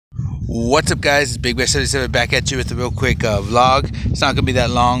What's up, guys? It's Big Bear 77 back at you with a real quick vlog. It's not gonna be that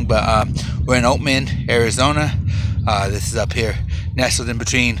long, but we're in Oatman, Arizona. This is up here nestled in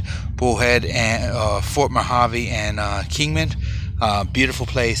between Bullhead and Fort Mojave and Kingman. Beautiful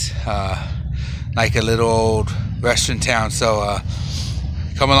place, like a little old restaurant town. So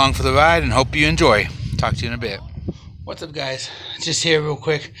come along for the ride and hope you enjoy. Talk to you in a bit. What's up, guys? Just here real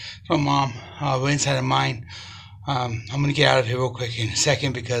quick from Mom. We're inside of mine. I'm gonna get out of here real quick in a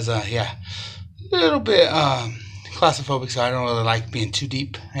second because yeah, a little bit claustrophobic, so I don't really like being too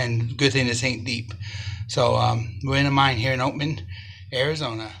deep, and good thing this ain't deep. So we're in a mine here in Oatman,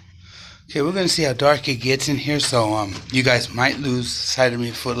 Arizona. Okay, we're gonna see how dark it gets in here, so you guys might lose sight of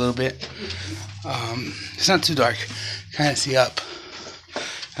me for a little bit. It's not too dark, kind of see up.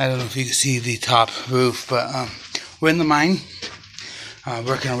 I don't know if you can see the top roof, but we're in the mine,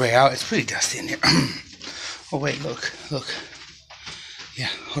 working our way out. It's pretty dusty in here. Oh wait, look. Yeah,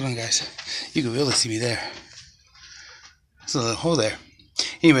 hold on, guys. You can really see me there. There's a little hole there.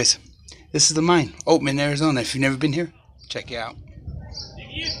 Anyways, this is the mine, Oatman, Arizona. If you've never been here, check it out.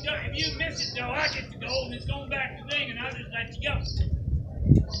 If you miss it, though, I get to go, and it's going back to thing, and I'll just let you go.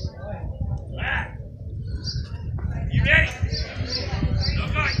 Alright. You ready?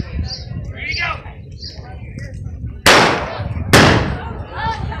 Okay. Here you go.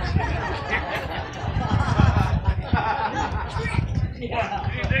 You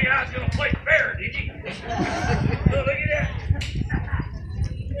didn't think I was going to play fair, did you? Look at that.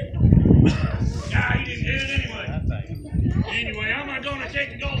 Nah, you didn't do it anyway. Anyway, I'm not going to take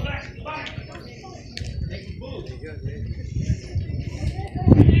the gold back to the bank. I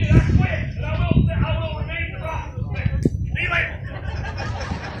quit, but I will remain the boss of the fair. See you later.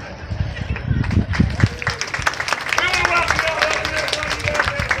 We want to welcome you all over there.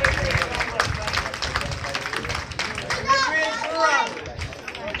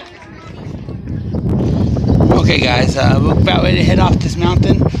 Okay, guys, we're about ready to head off this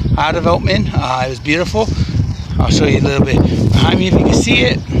mountain out of Oatman. It was beautiful. I'll show you a little bit behind me if you can see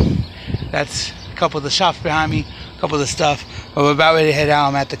it. That's a couple of the shops behind me, a couple of the stuff. But we're about ready to head out.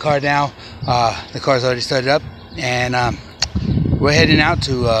 I'm at the car now. The car's already started up, and we're heading out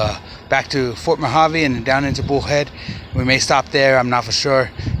to back to Fort Mojave and down into Bullhead. We may stop there. I'm not for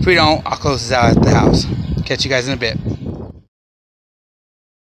sure. If we don't, I'll close this out at the house. Catch you guys in a bit.